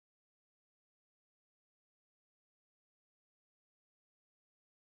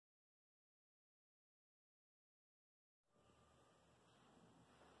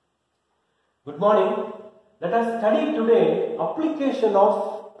Good morning. Let us study today application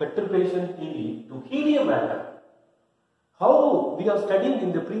of perturbation theory to helium atom. How we have studied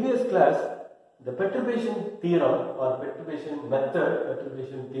in the previous class the perturbation theorem or perturbation method,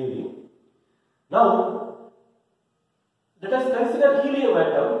 perturbation theory. Now let us consider helium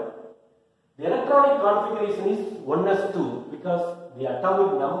atom. The electronic configuration is 1s2 because the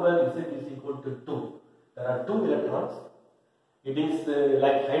atomic number Z is equal to 2. There are 2 electrons. It is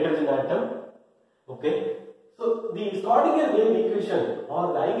like hydrogen atom. Okay. So the Schrödinger wave equation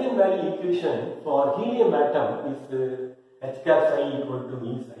or the eigenvalue equation for helium atom is H cap psi equal to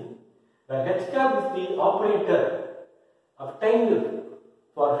E psi, where H cap is the operator obtained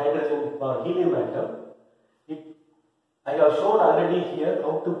for hydrogen for helium atom. I have shown already here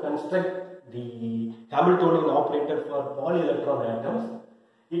how to construct the Hamiltonian operator for polyelectron atoms.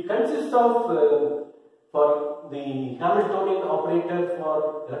 It consists of for the Hamiltonian operator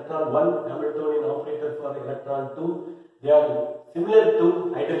for electron 1, Hamiltonian operator for electron 2, they are similar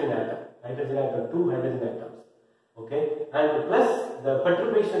to hydrogen atom. Hydrogen atom, 2 hydrogen atoms. Okay, and plus the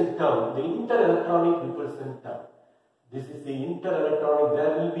perturbation term, the interelectronic repulsion term. This is the interelectronic.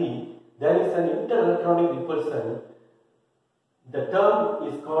 There is an interelectronic repulsion. The term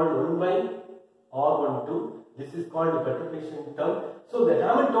is called 1 by R12. This is called the perturbation term. So the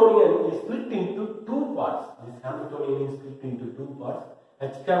Hamiltonian is split into 2 parts. This Hamiltonian is split into 2 parts.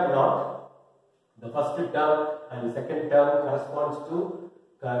 H cap naught, the first term and the second term correspond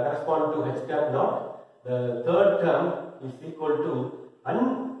to H cap naught. The third term is equal to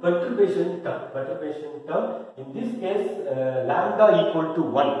perturbation term. Perturbation term. In this case, lambda equal to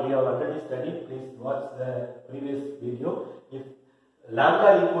 1. We have already studied. Please watch the previous video. If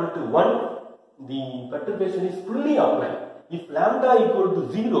lambda equal to 1, the perturbation is fully applied. If lambda equal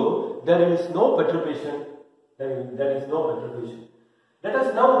to 0, there is no perturbation. There is no perturbation. Let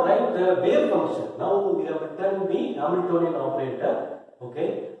us now write the wave function. Now we have written the Hamiltonian operator.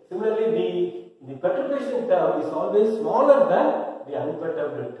 Okay. Similarly, the perturbation term is always smaller than the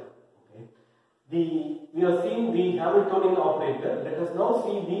unperturbed term. Okay. We have seen the Hamiltonian operator. Let us now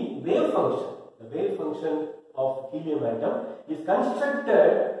see the wave function. The wave function of helium atom is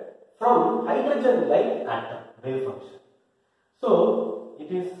constructed from hydrogen-like atom wave function. So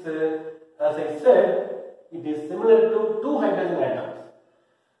it is, as I said, it is similar to 2 hydrogen atoms.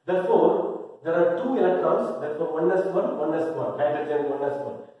 Therefore, there are 2 electrons. Therefore, 1s1, hydrogen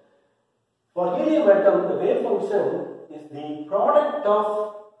 1s1. For helium atom, the wave function is the product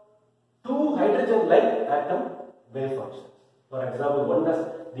of 2 hydrogen-like atom wave functions. For example,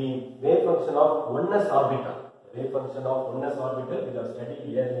 the wave function of 1s orbital. The wave function of 1s orbital we have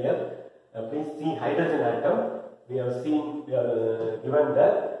studied earlier. Please see hydrogen atom. We have seen given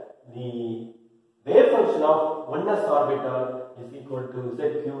that the wave function of 1s orbital is equal to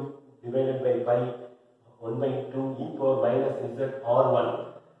z cube divided by pi 1 by 2 e power minus z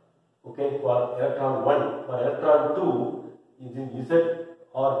r1. Okay, for electron 1, for electron 2 is z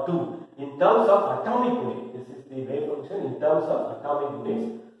r2 in terms of atomic unit. This is the wave function in terms of atomic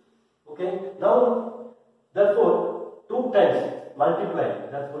units. Okay, now therefore 2 times multiply,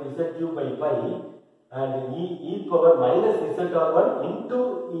 therefore z cube by pi and e power minus z r1 into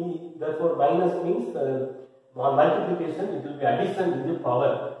e, therefore minus means multiplication, it will be addition with the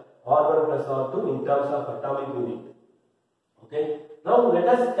power r1 plus r2 in terms of atomic unit. Okay, now let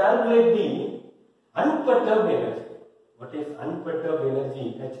us calculate the unperturbed energy. What is unperturbed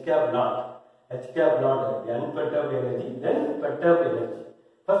energy? H cap naught. H cap naught, the unperturbed energy, then perturbed energy.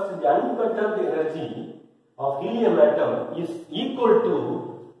 First, the unperturbed energy of helium atom is equal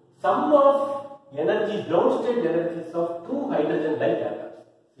to sum of energies, ground state energies of 2 hydrogen-like atoms.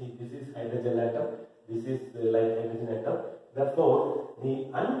 See, this is hydrogen atom, this is like hydrogen atom. Therefore, the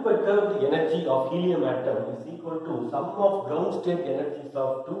unperturbed energy of helium atom is equal to sum of ground state energies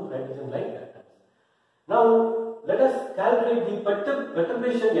of 2 hydrogen-like atoms. Now, let us calculate the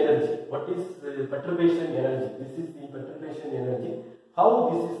perturbation energy. What is perturbation energy? This is the perturbation energy. How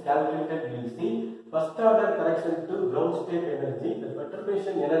this is calculated, we will see. First order correction to ground state energy. The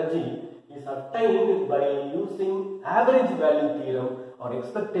perturbation energy is obtained by using average value theorem or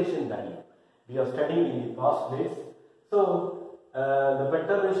expectation value. We have studied in the past days. So, the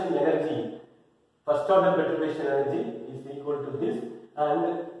perturbation energy, first order perturbation energy is equal to this,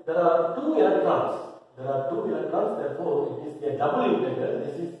 and there are 2 electrons. Therefore, it is a double integral.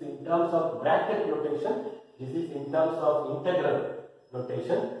 This is in terms of bracket notation. This is in terms of integral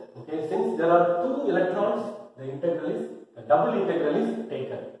notation. Okay, since there are 2 electrons, the double integral is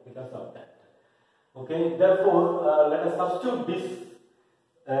taken because of that. Okay, therefore, let us substitute this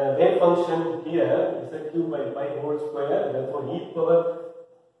wave function here, z cube by pi whole square. Therefore, e power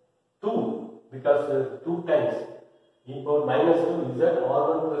 2 because 2 times e power minus 2 z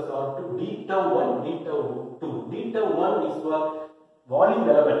r1 plus r2 d tau 1 d tau 2. D tau 1 is for volume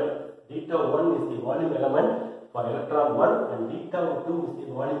element. D tau 1 is the volume element for electron 1 and d tau 2 is the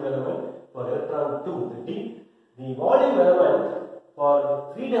volume element for electron 2. The volume element for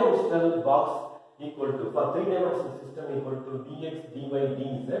 3-dimensional box equal to, for 3-dimensional system equal to dx, dy,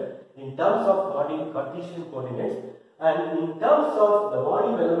 dz in terms of Cartesian coordinates, and in terms of the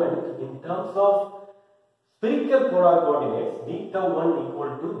volume element in terms of spherical polar coordinates, d tau 1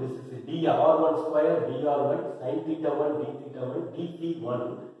 equal to, this is dr1 square dr1 sin theta 1 d theta 1 dt1,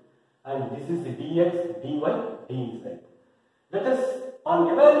 and this is dx, dy, dz. Let us, on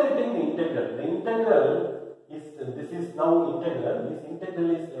evaluating the integral is, this is now integral, this integral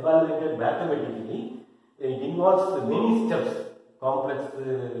is evaluated mathematically. It involves many steps, complex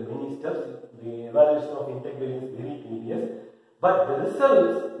many steps. The evaluation of integral is very tedious, but the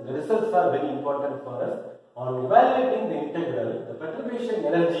results are very important for us. On evaluating the integral, the perturbation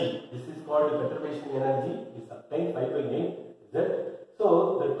energy, this is called the perturbation energy, is obtained 5/8 z. So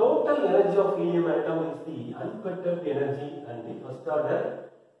the total energy of helium atom is the unperturbed energy and the first order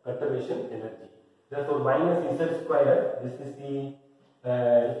perturbation energy. Therefore, minus z square. This is the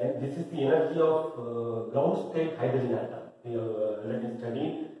energy of ground state hydrogen atom. We have already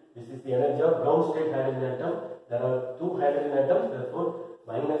studied. This is the energy of ground state hydrogen atom. There are 2 hydrogen atoms. Therefore,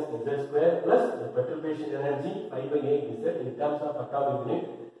 minus z square plus the perturbation energy 5/8 z in terms of atomic unit.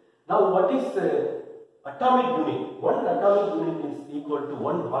 Now, what is atomic unit? One atomic unit is equal to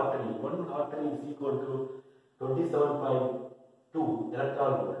 1 HARTREE. 1 HARTREE is equal to 27.2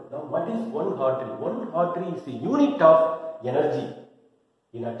 electron volt. Now, what is 1 HARTREE? 1 HARTREE is a unit of energy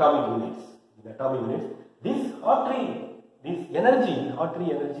in atomic units. This HARTREE energy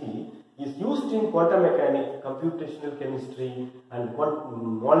is used in quantum mechanics, computational chemistry, and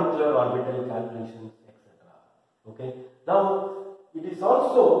molecular orbital calculations, etc. Okay. Now, it is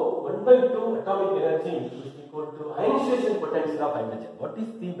also 1/2 atomic energy is equal to ionization potential of hydrogen. What is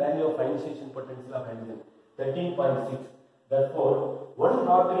the value of ionization potential of hydrogen? 13.6. Therefore, 1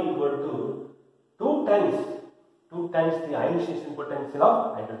 HARTREE equal to 2 times the ionization potential of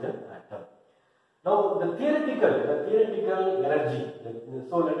hydrogen atom. Now, the theoretical energy.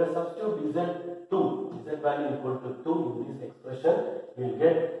 So, let us substitute Z2, Z value equal to 2 in this expression. We will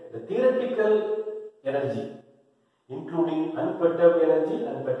get the theoretical energy, including unperturbed energy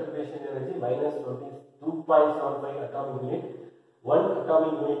and perturbation energy, minus 22.75 atomic unit. 1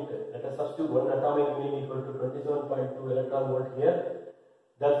 atomic unit, let us substitute 1 atomic unit equal to 27.2 electron volt here.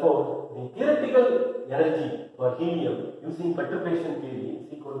 Therefore, the theoretical energy for helium using perturbation theory is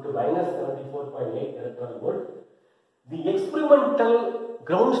equal to minus 74.8 electron volt. The experimental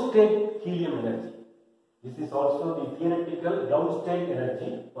ground state helium energy. This is also the theoretical ground state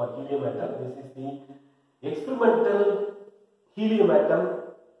energy for helium atom. This is the experimental helium atom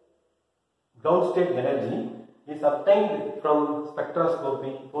ground state energy is obtained from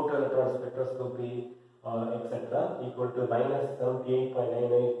spectroscopy, photoelectron spectroscopy, etc. equal to minus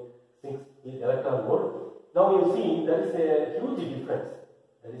 78.996 electron volt. Now you see there is a huge difference.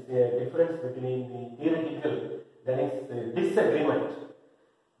 There is a difference between the theoretical. There is a disagreement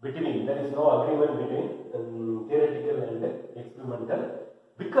between. There is no agreement between theoretical and experimental,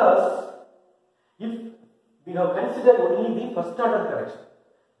 because if we have considered only the first order correction,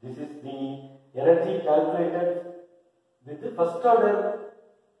 this is the energy calculated with the first order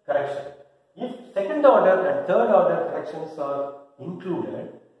correction. If second order and third order corrections are included,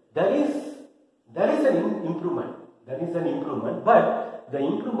 there is an improvement. But the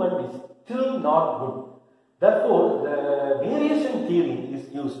improvement is still not good. Therefore, the variation theory is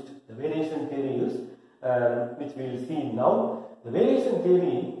used. Which we will see now. The variation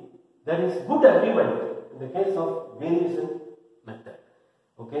theory, there is good agreement in the case of variation method.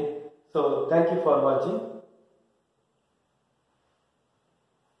 Okay. So, thank you for watching.